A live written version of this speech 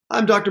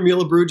I'm Dr.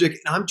 Mila Brujic,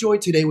 and I'm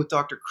joined today with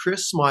Dr.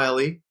 Chris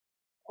Smiley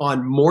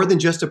on More Than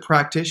Just a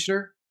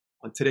Practitioner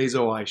on today's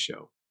OI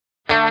show.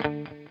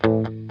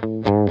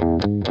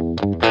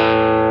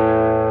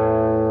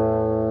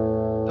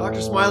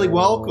 Dr. Smiley,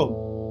 welcome.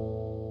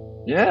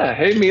 Yeah.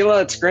 Hey,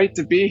 Mila. It's great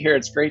to be here.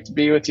 It's great to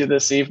be with you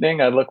this evening.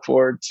 I look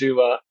forward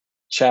to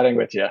chatting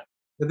with you.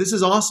 This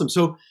is awesome.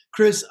 So,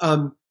 Chris,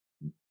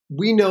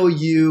 we know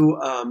you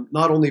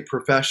not only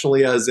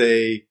professionally as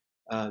a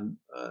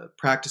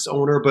practice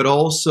owner, but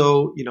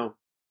also,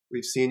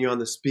 we've seen you on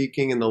the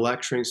speaking and the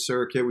lecturing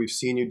circuit. We've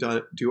seen you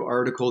do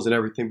articles and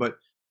everything. But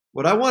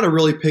what I want to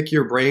really pick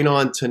your brain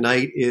on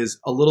tonight is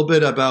a little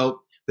bit about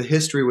the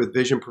history with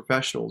Vision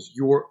Professionals,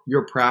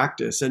 your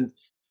practice. And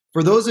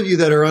for those of you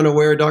that are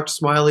unaware, Dr.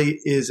 Smiley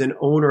is an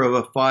owner of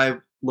a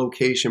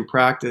 5-location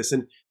practice.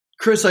 And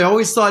Chris, I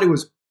always thought it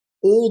was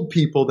old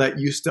people that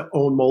used to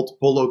own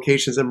multiple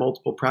locations and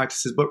multiple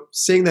practices. But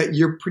seeing that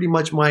you're pretty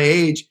much my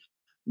age,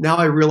 now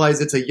I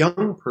realize it's a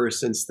young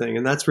person's thing,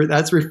 and that's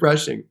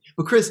refreshing.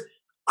 But Chris,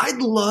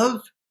 I'd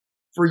love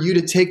for you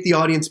to take the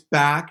audience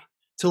back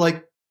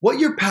to what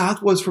your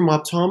path was from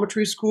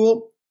optometry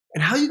school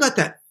and how you got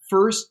that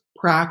first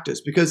practice,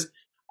 because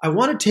I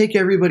want to take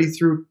everybody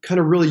through kind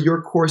of really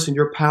your course and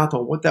your path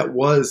on what that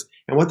was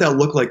and what that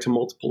looked like to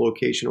multiple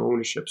location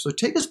ownership. So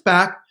take us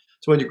back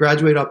to when you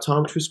graduated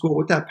optometry school,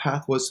 what that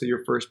path was to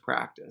your first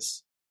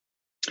practice.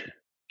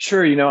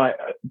 Sure.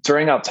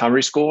 During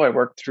optometry school, I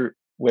worked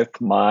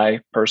with my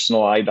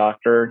personal eye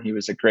doctor. He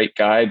was a great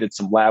guy. I did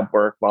some lab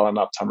work while in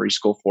optometry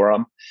school for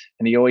him.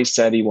 And he always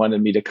said he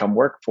wanted me to come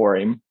work for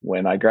him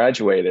when I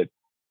graduated.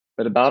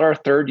 But about our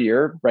third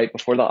year, right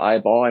before the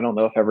eyeball, I don't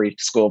know if every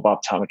school of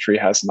optometry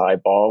has an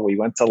eyeball. We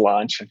went to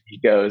lunch and he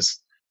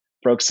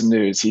broke some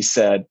news. He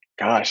said,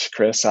 "Gosh,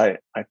 Chris, I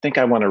think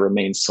I want to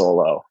remain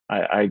solo.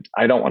 I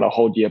don't want to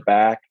hold you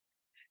back."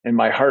 And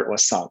my heart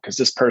was sunk because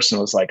this person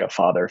was like a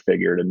father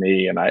figure to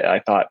me. And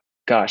I thought,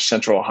 gosh,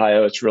 Central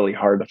Ohio, it's really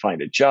hard to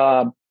find a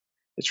job.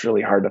 It's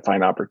really hard to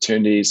find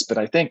opportunities. But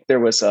I think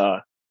there was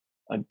a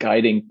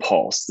guiding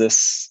pulse,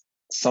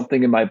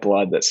 something in my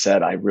blood that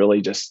said, I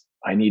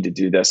need to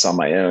do this on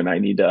my own. I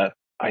need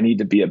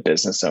to be a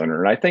business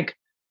owner. And I think,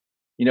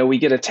 we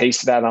get a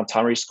taste of that in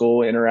optometry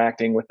school,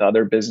 interacting with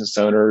other business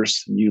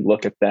owners. And you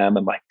look at them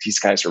and these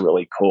guys are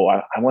really cool.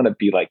 I want to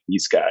be like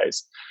these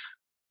guys.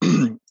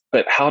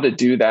 But how to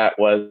do that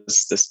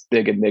was this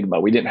big enigma.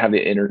 We didn't have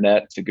the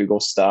internet to Google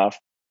stuff.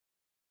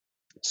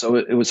 So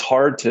it was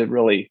hard to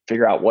really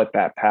figure out what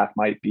that path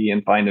might be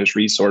and find those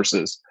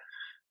resources.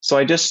 So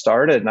I just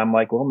started and I'm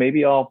like, well,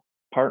 maybe I'll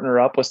partner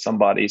up with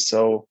somebody.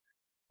 So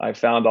I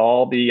found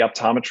all the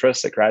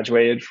optometrists that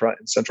graduated from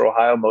Central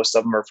Ohio. Most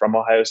of them are from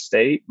Ohio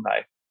State. And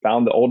I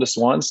found the oldest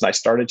ones and I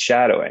started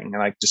shadowing.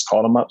 And I just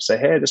called them up, say,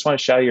 hey, I just want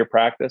to shadow your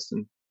practice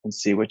and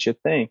see what you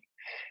think.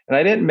 And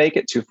I didn't make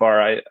it too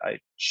far. I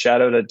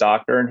shadowed a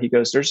doctor and he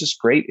goes, there's this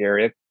great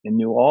area in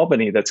New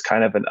Albany that's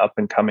kind of an up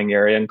and coming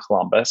area in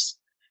Columbus.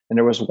 And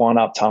there was one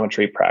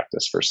optometry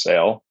practice for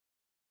sale.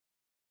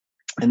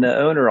 And the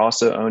owner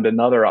also owned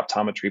another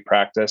optometry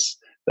practice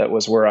that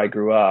was where I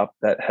grew up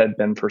that had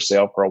been for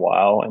sale for a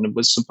while. And it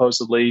was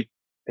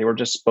they were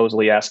just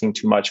supposedly asking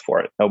too much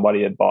for it.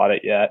 Nobody had bought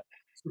it yet.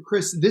 So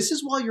Chris, this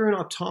is while you're in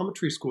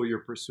optometry school, you're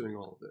pursuing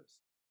all of this.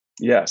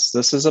 Yes,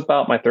 this is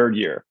about my third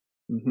year.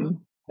 Mm-hmm.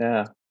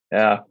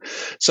 Yeah.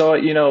 So,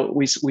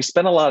 we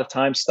spend a lot of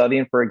time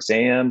studying for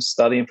exams,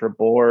 studying for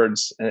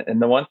boards.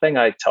 And the one thing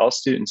I tell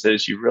students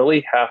is you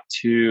really have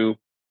to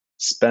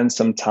spend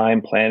some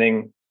time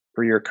planning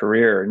for your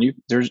career. And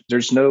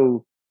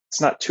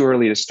it's not too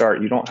early to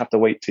start. You don't have to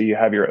wait till you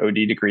have your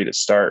OD degree to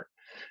start.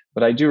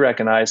 But I do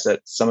recognize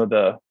that some of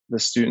the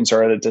students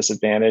are at a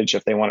disadvantage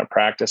if they want to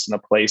practice in a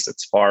place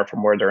that's far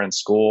from where they're in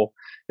school.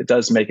 It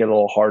does make it a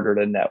little harder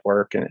to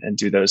network and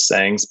do those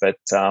things. But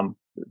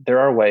there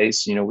are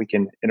ways, we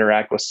can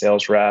interact with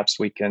sales reps.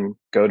 We can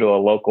go to a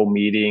local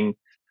meeting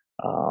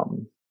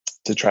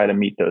to try to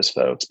meet those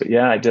folks. But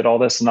yeah, I did all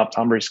this in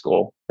optometry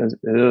school.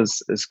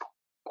 It's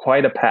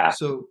quite a path.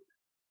 So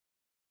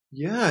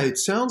yeah, it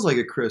sounds like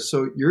it, Chris.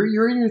 So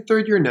you're in your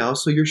third year now.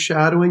 So you're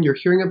shadowing, you're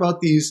hearing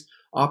about these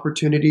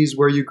opportunities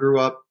where you grew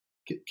up.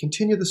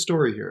 Continue the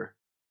story here.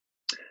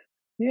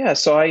 Yeah,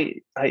 so I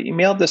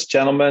emailed this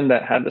gentleman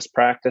that had this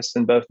practice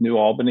in both New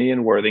Albany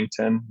and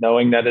Worthington,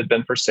 knowing that it had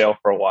been for sale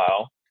for a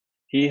while.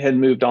 He had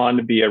moved on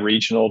to be a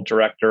regional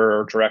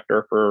director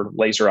for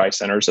laser eye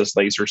centers as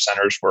laser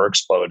centers were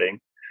exploding.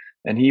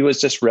 And he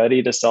was just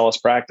ready to sell his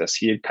practice.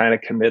 He had kind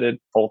of committed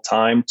full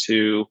time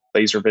to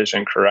laser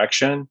vision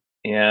correction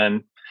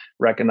and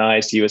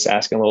recognized he was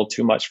asking a little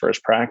too much for his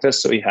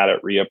practice. So he had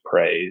it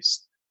reappraised.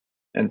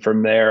 And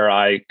from there,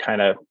 I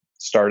kind of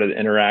started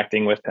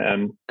interacting with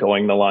him,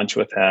 going to lunch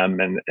with him,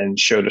 and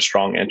showed a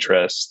strong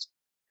interest.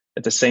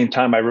 At the same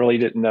time, I really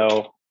didn't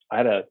know. I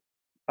had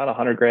about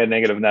 $100,000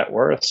 negative net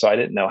worth, so I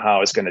didn't know how I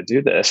was going to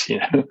do this.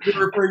 You're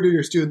referring to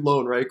your student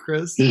loan, right,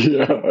 Chris?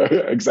 Yeah,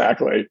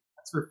 exactly.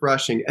 That's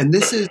refreshing. And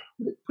this is,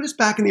 put us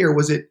back in the year.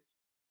 Was it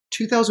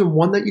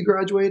 2001 that you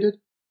graduated?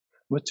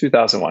 With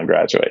 2001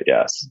 graduate,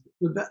 yes.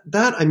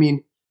 I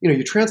mean,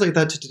 you translate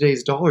that to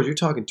today's dollars, you're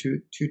talking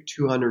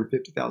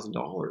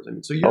 $250,000. I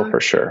mean, so Oh, for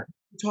sure.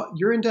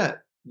 you're in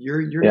debt.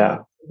 You're Yeah.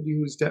 not somebody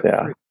who's debt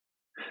Yeah. free.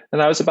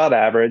 And I was about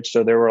average.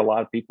 So there were a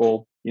lot of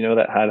people,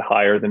 that had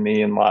higher than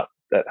me and a lot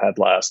that had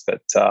less,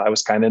 but I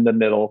was kind of in the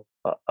middle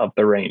of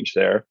the range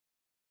there.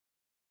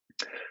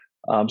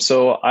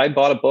 So I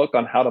bought a book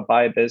on how to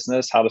buy a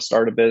business, how to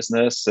start a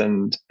business,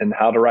 and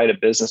how to write a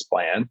business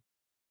plan.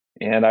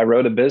 And I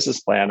wrote a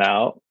business plan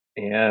out,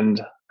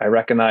 and I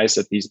recognized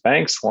that these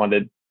banks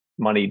wanted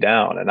money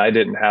down, and I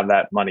didn't have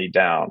that money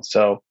down.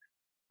 So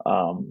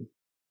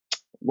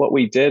what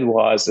we did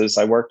is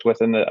I worked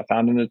with I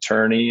found an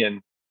attorney,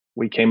 and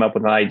we came up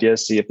with an idea to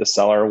see if the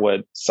seller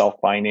would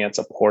self-finance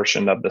a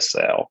portion of the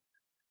sale.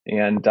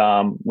 And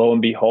lo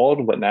and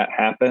behold, when that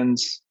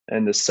happens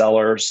and the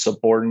seller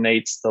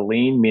subordinates the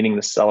lien, meaning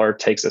the seller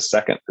takes a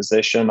second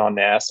position on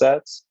the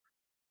assets,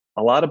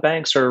 a lot of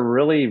banks are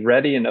really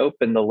ready and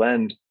open to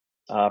lend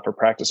for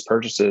practice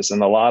purchases.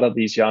 And a lot of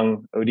these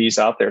young ODs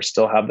out there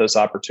still have those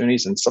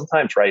opportunities. And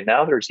sometimes right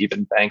now, there's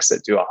even banks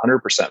that do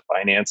 100%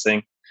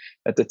 financing.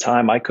 At the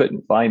time, I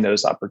couldn't find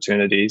those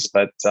opportunities,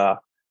 but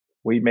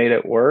we made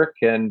it work.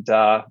 And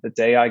the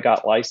day I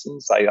got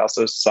licensed, I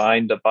also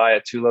signed to buy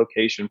a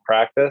 2-location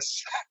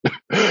practice.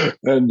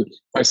 And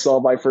I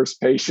saw my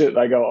first patient, and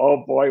I go,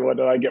 oh boy, what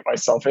did I get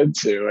myself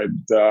into?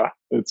 And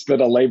it's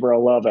been a labor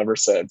of love ever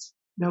since.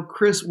 Now,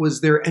 Chris, was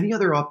there any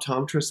other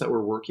optometrists that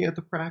were working at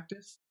the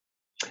practice?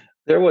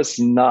 There was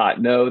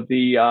not. No,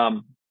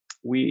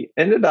 we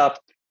ended up,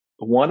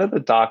 one of the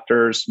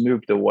doctors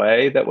moved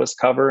away that was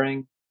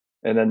covering,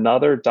 and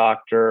another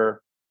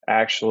doctor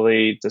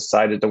actually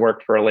decided to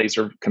work for a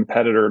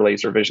competitor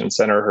laser vision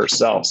center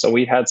herself. So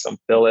we had some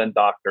fill-in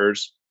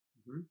doctors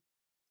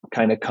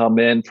kind of come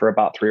in for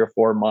about 3 or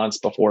 4 months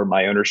before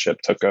my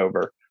ownership took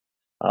over.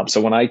 So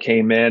when I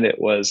came in, it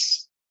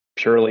was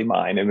purely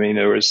mine. I mean,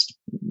 there was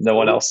no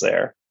one else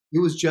there. It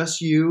was just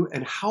you.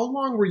 And how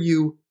long were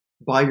you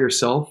by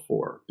yourself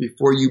for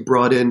before you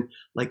brought in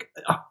like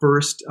a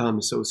first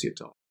associate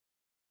doctor?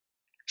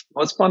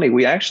 Well, it's funny.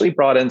 We actually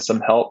brought in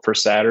some help for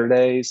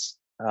Saturdays.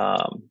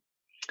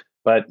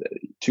 But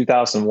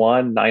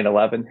 2001,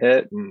 9/11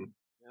 hit. And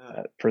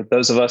for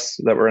those of us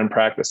that were in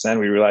practice then,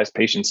 we realized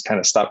patients kind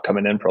of stopped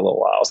coming in for a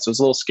little while. So it was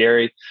a little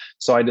scary.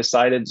 So I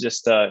decided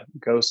just to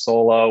go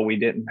solo. We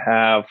didn't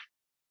have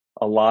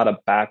a lot of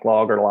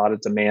backlog or a lot of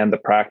demand. The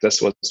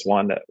practice was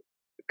one that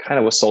kind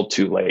of was sold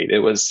too late. It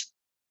was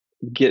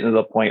getting to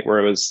the point where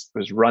it was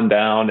run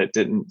down. A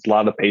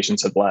lot of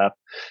patients had left.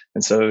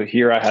 And so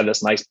here I had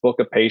this nice book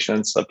of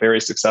patients, a very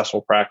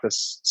successful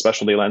practice,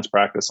 specialty lens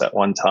practice at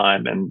one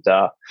time. And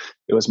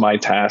it was my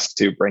task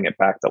to bring it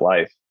back to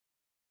life.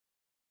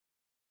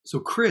 So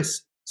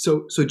Chris,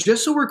 so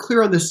just so we're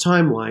clear on this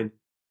timeline,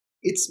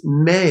 it's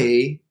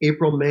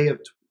April, May of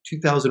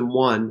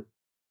 2001.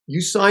 You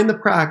signed the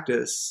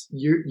practice,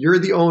 you're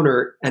the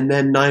owner, and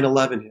then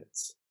 9/11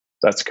 hits.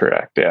 That's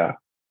correct. Yeah.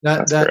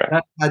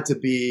 That had to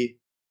be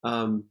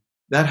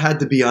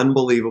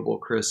unbelievable,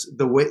 Chris.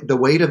 The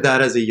weight of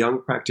that as a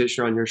young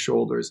practitioner on your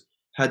shoulders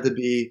had to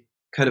be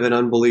kind of an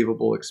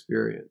unbelievable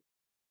experience.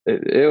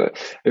 It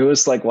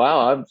was like,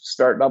 wow, I'm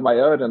starting on my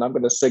own and I'm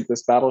going to sink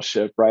this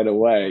battleship right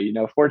away.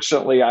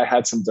 Fortunately, I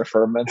had some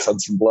deferments on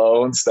some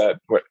loans that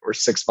were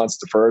 6 months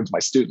deferred. My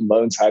student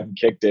loans hadn't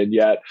kicked in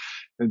yet.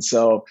 And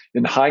so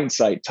in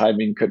hindsight,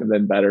 timing couldn't have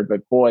been better.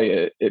 But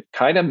boy, it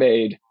kind of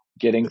made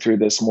getting through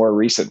this more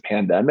recent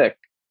pandemic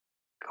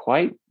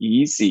quite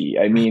easy.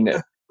 I mean,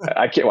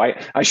 I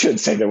shouldn't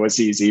say that it was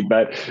easy,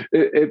 but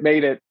it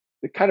made it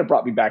kind of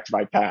brought me back to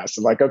my past.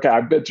 I'm like, okay,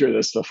 I've been through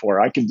this before.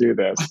 I can do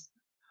this.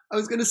 I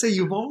was going to say,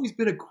 you've always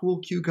been a cool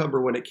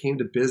cucumber when it came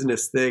to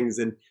business things.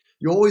 And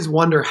you always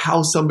wonder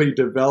how somebody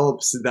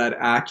develops that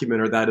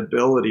acumen or that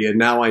ability. And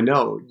now I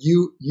know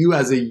you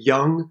as a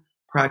young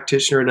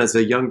practitioner and as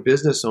a young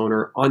business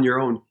owner on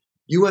your own,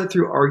 you went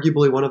through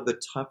arguably one of the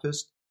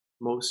toughest,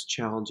 most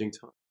challenging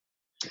times.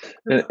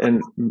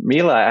 And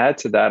Mila, add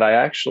to that, I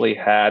actually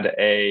had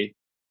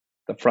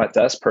the front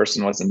desk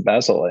person was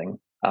embezzling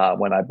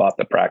when I bought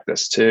the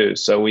practice too.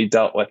 So we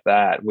dealt with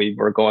that. We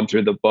were going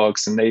through the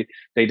books, and they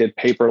did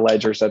paper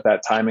ledgers at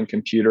that time and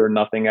computer,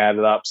 nothing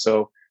added up.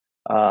 So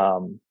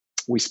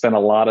we spent a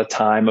lot of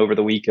time over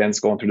the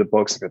weekends going through the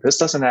books. This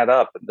doesn't add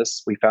up. And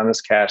we found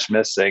this cash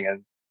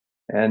missing,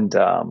 and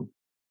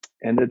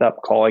ended up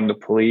calling the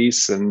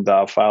police and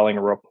filing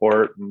a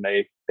report. And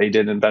they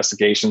did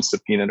investigations,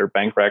 subpoenaed her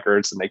bank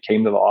records, and they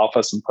came to the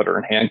office and put her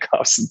in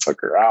handcuffs and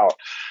took her out.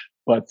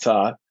 But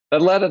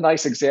that led a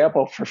nice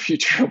example for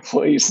future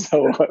employees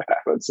know what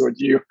happens when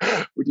you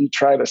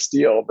try to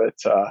steal. But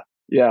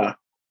yeah.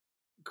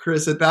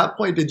 Chris, at that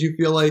point, did you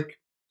feel like,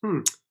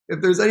 if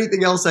there's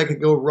anything else that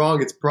could go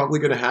wrong, it's probably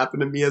going to happen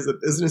to me as a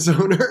business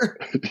owner?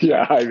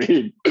 Yeah, I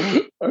mean,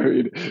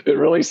 it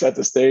really set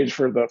the stage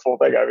for the full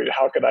thing. I mean,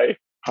 how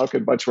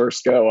could much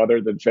worse go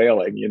other than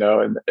failing,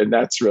 and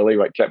that's really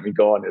what kept me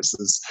going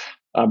is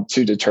I'm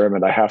too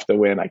determined. I have to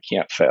win. I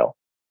can't fail.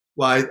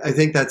 Well, I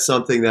think that's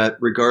something that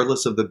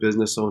regardless of the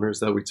business owners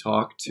that we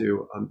talk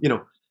to,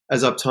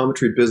 as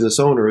optometry business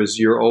owners,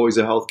 you're always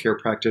a healthcare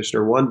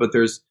practitioner, one, but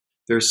there's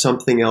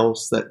something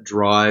else that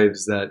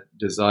drives that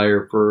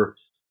desire for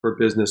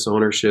business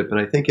ownership. And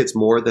I think it's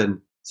more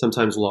than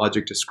sometimes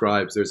logic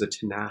describes. There's a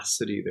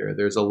tenacity there.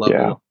 There's a level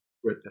Yeah. of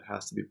grit that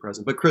has to be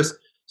present. But Chris,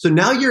 so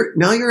now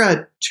you're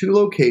at two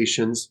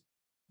locations,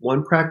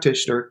 one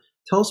practitioner.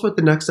 Tell us what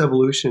the next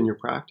evolution in your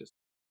practice.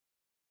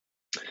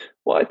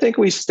 Well, I think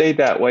we stayed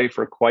that way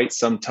for quite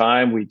some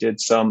time. We did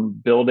some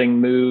building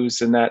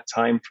moves in that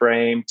time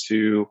frame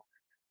to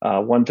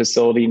one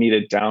facility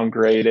needed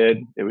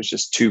downgraded. It was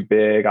just too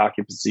big.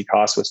 Occupancy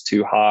cost was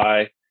too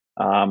high.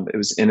 It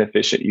was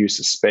inefficient use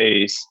of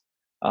space.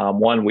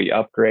 One we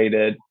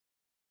upgraded,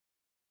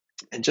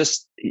 and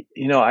just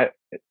I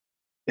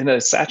in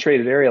a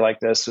saturated area like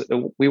this,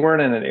 we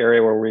weren't in an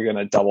area where we are going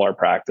to double our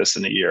practice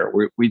in a year.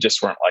 We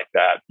just weren't like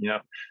that.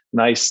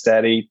 Nice,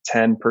 steady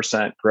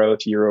 10% growth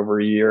year over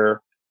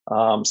year.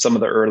 Some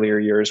of the earlier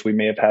years, we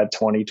may have had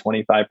 20,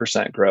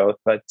 25% growth,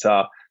 but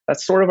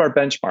that's sort of our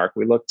benchmark.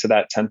 We look to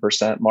that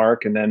 10%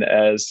 mark. And then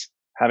as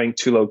having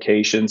two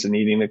locations and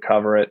needing to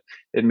cover it,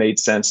 it made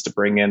sense to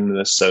bring in an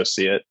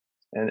associate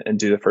and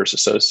do the first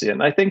associate.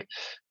 And I think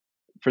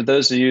for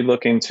those of you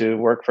looking to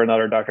work for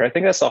another doctor, I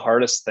think that's the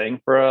hardest thing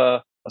for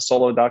a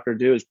solo doctor to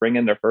do is bring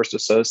in their first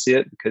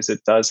associate, because it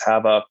does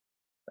have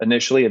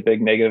initially a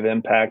big negative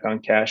impact on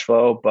cash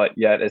flow, but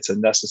yet it's a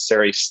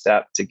necessary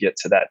step to get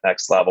to that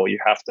next level. You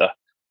have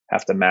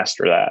to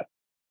master that.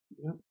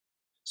 Yeah.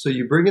 So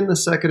you bring in the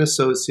second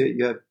associate,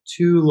 you have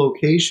two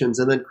locations,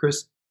 and then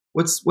Chris,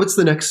 what's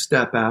the next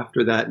step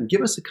after that? And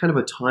give us a kind of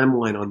a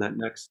timeline on that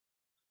next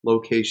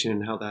location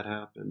and how that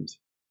happened.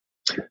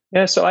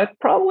 Yeah, so I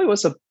probably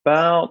was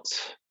about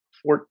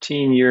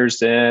 14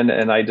 years in,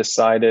 and I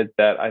decided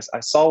that I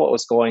saw what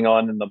was going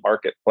on in the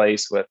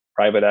marketplace with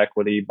private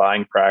equity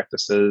buying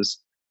practices.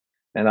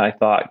 And I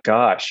thought,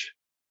 gosh,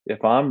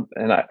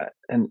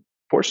 and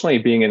fortunately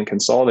being in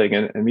consulting,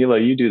 and Milo,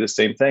 you do the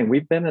same thing.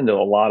 We've been into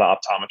a lot of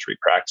optometry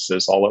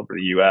practices all over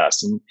the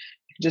US, and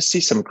you can just see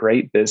some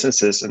great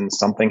businesses and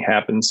something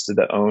happens to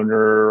the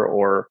owner,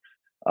 or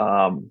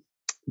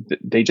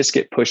they just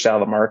get pushed out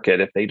of the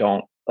market if they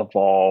don't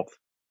evolve.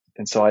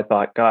 And so I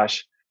thought,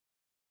 gosh,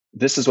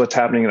 this is what's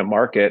happening in the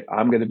market.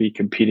 I'm going to be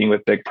competing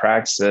with big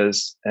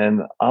practices,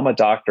 and I'm a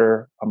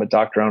doctor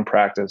owned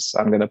practice.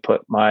 I'm going to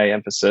put my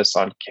emphasis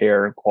on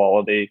care and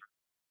quality.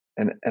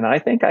 And I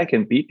think I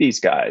can beat these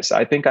guys.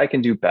 I think I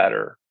can do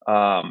better.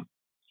 And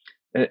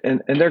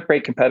they're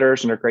great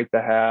competitors and they're great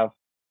to have,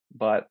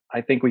 but I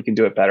think we can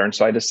do it better. And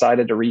so I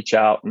decided to reach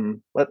out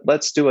and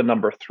let's do a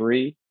number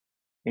 3.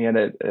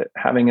 And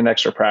having an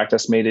extra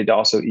practice made it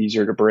also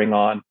easier to bring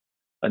on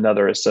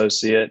another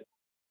associate.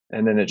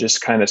 And then it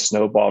just kind of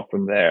snowballed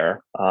from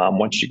there.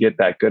 Once you get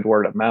that good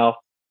word of mouth.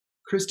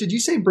 Chris, did you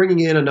say bringing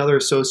in another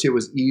associate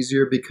was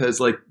easier because,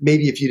 like,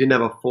 maybe if you didn't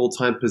have a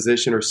full-time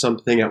position or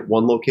something at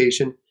one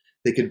location,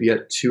 they could be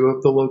at two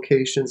of the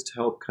locations to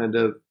help kind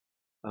of...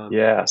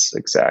 Yes,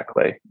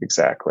 exactly.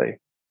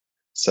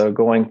 So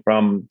going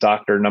from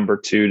doctor number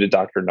 2 to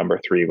doctor number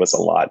 3 was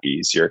a lot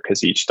easier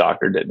because each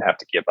doctor didn't have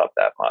to give up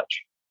that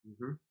much.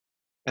 Mm-hmm.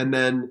 And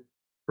then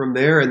from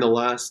there, in the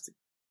last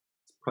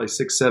probably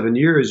 6-7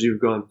 years, you've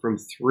gone from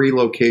 3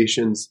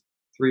 locations,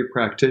 3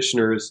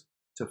 practitioners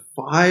to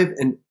 5.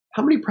 And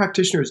how many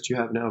practitioners do you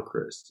have now,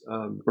 Chris?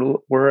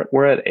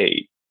 We're at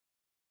 8.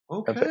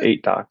 Okay. Of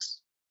 8 docs.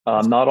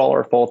 Not all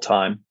are full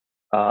time,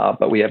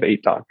 but we have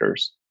 8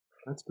 doctors.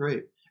 That's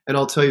great. And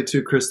I'll tell you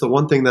too, Chris, the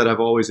one thing that I've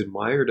always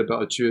admired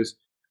about you is,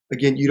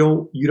 again, you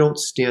don't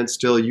stand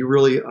still. You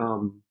really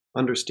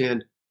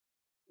understand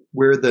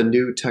where the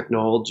new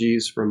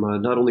technologies from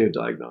not only a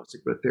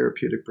diagnostic but a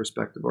therapeutic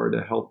perspective are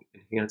to help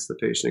enhance the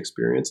patient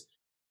experience.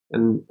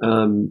 And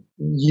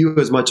you,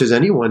 as much as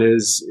anyone,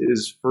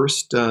 is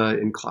first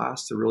in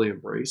class to really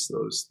embrace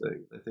those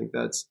things. I think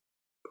that's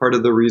part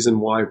of the reason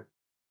why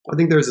I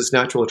think there's this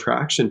natural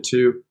attraction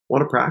to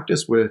want to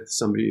practice with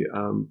somebody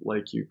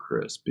like you,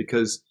 Chris,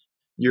 because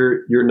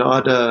you're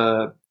not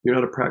a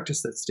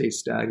practice that stays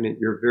stagnant.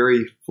 You're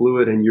very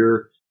fluid and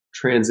you're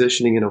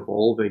transitioning and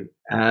evolving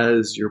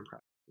as your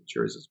practice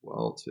matures as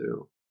well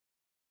too.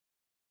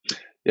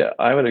 Yeah,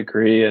 I would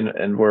agree,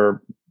 and we're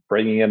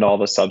bringing in all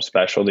the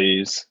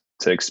subspecialties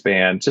to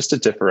expand, just to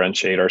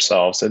differentiate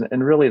ourselves,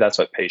 and really that's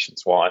what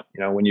patients want.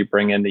 When you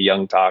bring in the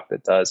young doc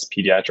that does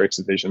pediatrics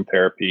and vision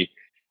therapy,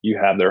 you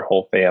have their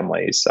whole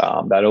families.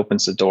 That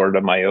opens the door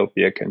to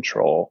myopia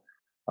control.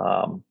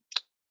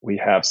 We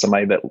have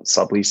somebody that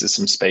subleases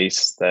some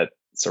space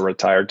that's a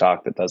retired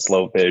doc that does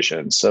low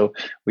vision. So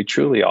we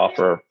truly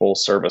offer full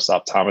service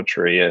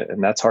optometry,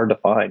 and that's hard to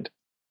find.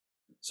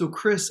 So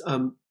Chris,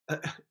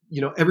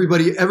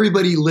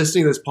 everybody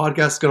listening to this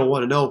podcast is going to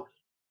want to know,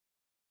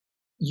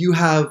 you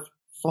have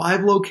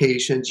 5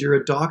 locations. You're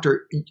a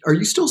doctor. Are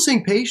you still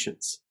seeing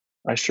patients?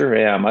 I sure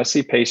am. I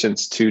see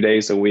patients 2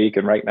 days a week,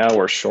 and right now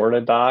we're short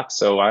of docs,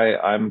 so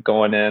I'm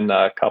going in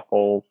a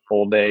couple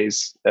full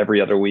days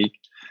every other week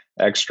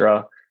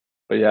extra.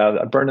 But yeah,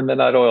 I burn the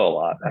midnight oil a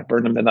lot.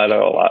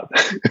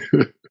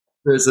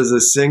 Chris, as a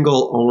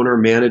single owner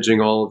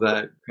managing all of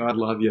that, God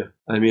love you.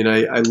 I mean,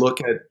 I look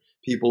at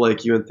people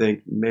like you and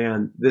think,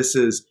 man, this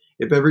is,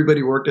 if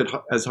everybody worked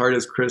as hard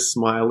as Chris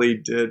Smiley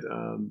did,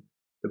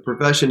 the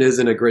profession is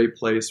in a great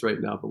place right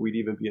now, but we'd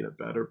even be in a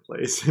better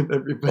place if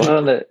everybody.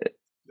 Well,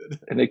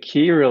 and the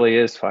key really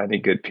is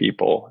finding good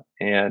people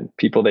and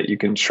people that you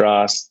can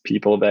trust,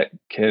 people that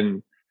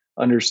can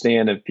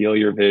understand and feel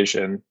your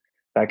vision.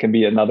 That can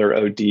be another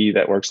OD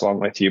that works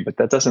along with you, but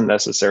that doesn't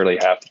necessarily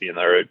have to be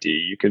another OD.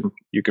 You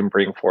can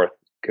bring forth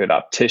good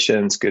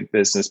opticians, good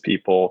business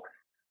people,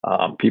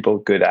 people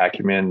with good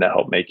acumen to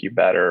help make you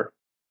better.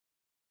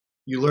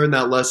 You learned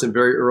that lesson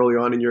very early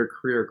on in your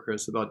career,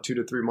 Chris, about 2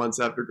 to 3 months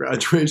after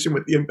graduation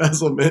with the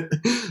embezzlement.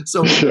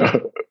 So Yeah.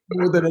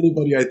 more than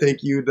anybody, I think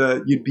you'd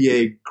be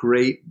a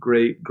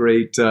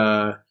great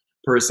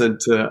person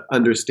to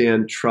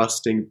understand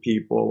trusting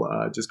people,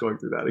 just going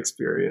through that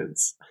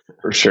experience.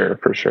 For sure,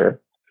 for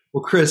sure.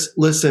 Well, Chris,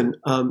 listen,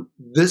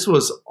 this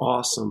was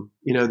awesome.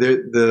 You know,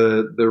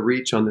 the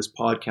reach on this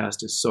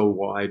podcast is so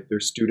wide.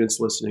 There's students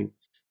listening.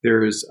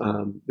 There's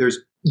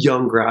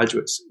young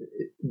graduates,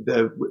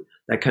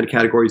 that kind of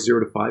category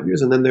 0 to 5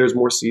 years, and then there's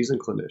more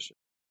seasoned clinicians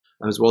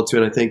as well too.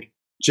 And I think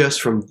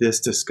just from this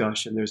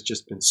discussion, there's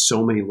just been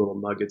so many little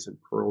nuggets and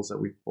pearls that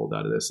we've pulled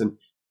out of this. And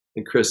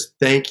Chris,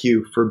 thank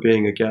you for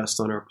being a guest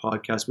on our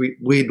podcast.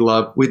 We'd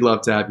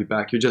love to have you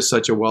back. You're just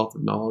such a wealth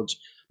of knowledge,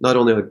 not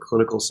only on the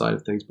clinical side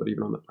of things, but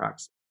even on the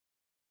practice.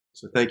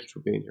 So thank you for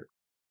being here.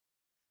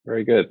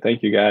 Very good.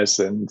 Thank you, guys.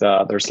 And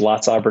there's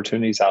lots of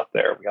opportunities out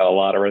there. We got a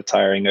lot of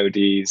retiring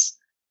ODs.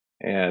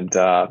 And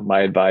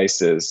my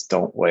advice is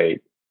don't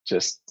wait.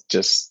 Just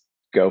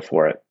go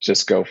for it.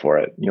 Just go for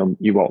it.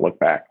 You won't look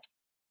back.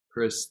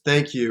 Chris,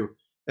 thank you.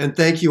 And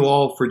thank you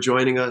all for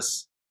joining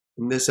us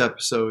in this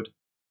episode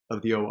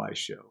of the OI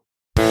Show.